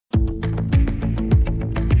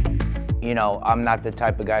You know, I'm not the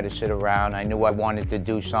type of guy to sit around. I knew I wanted to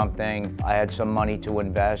do something. I had some money to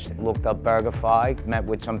invest. Looked up BurgerFi, met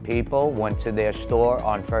with some people, went to their store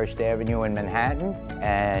on First Avenue in Manhattan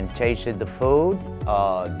and tasted the food.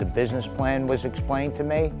 The business plan was explained to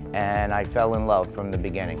me and I fell in love from the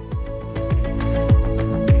beginning.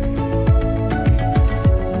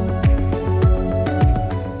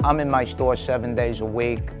 I'm in my store 7 days a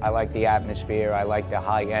week. I like the atmosphere, I like the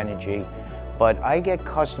high energy. But I get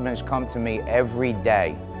customers come to me every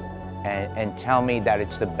day and tell me that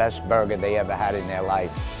it's the best burger they ever had in their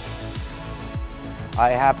life. I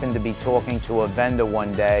happened to be talking to a vendor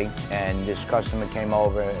one day and this customer came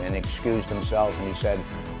over and excused himself and he said,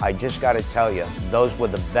 I just got to tell you, those were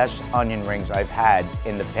the best onion rings I've had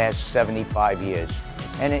in the past 75 years.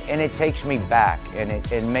 And it takes me back and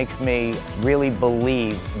it makes me really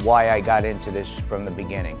believe why I got into this from the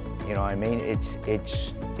beginning. You know what I mean?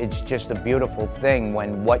 It's just a beautiful thing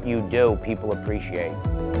when what you do, people appreciate.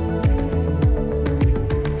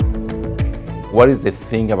 What is the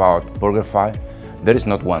thing about BurgerFi? There is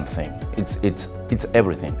not one thing. It's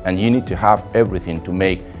everything, and you need to have everything to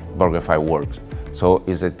make BurgerFi work. So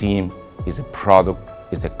it's a team, it's a product,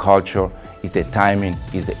 it's the culture, it's the timing,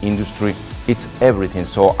 it's the industry, it's everything.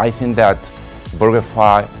 So I think that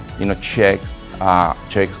BurgerFi, you know, checks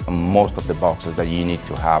most of the boxes that you need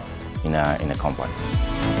to have in a company.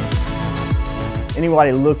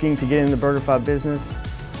 Anybody looking to get in the BurgerFi business,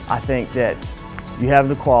 I think that you have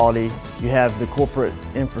the quality, you have the corporate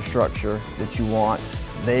infrastructure that you want.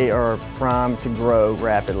 They are primed to grow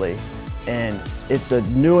rapidly, and it's a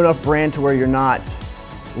new enough brand to where you're not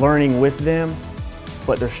learning with them,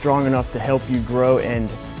 but they're strong enough to help you grow,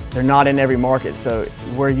 and they're not in every market. So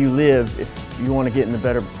where you live, if you want to get in the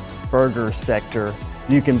better burger sector,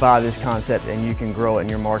 you can buy this concept and you can grow it in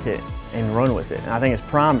your market and run with it. And I think it's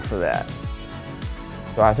primed for that.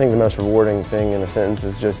 So I think the most rewarding thing in a sentence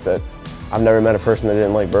is just that I've never met a person that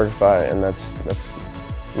didn't like BurgerFi, and that's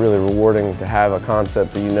really rewarding to have a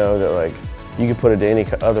concept that you know that like you could put it to any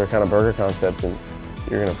other kind of burger concept and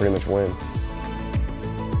you're going to pretty much win.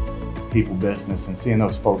 People business and seeing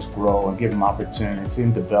those folks grow and give them opportunities, see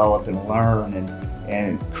them develop and learn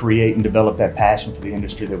and create and develop that passion for the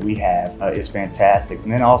industry that we have is fantastic.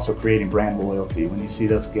 And then also creating brand loyalty. When you see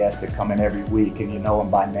those guests that come in every week and you know them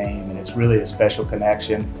by name, and it's really a special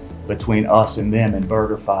connection between us and them and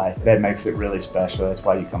BurgerFi, that makes it really special. That's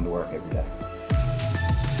why you come to work every day.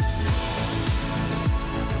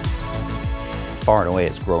 Far and away,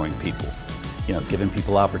 it's growing people. You know, giving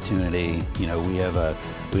people opportunity. You know, we have a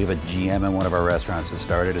GM in one of our restaurants that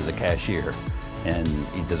started as a cashier, and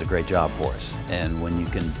he does a great job for us. And when you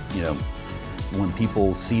can, you know, when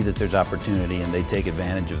people see that there's opportunity and they take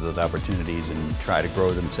advantage of those opportunities and try to grow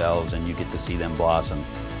themselves, and you get to see them blossom,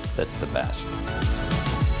 that's the best.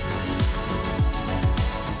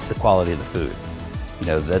 It's the quality of the food. You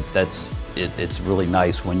know, it's really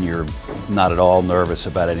nice when you're not at all nervous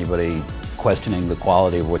about anybody questioning the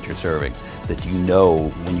quality of what you're serving, that you know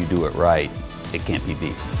when you do it right, it can't be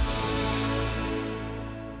beef.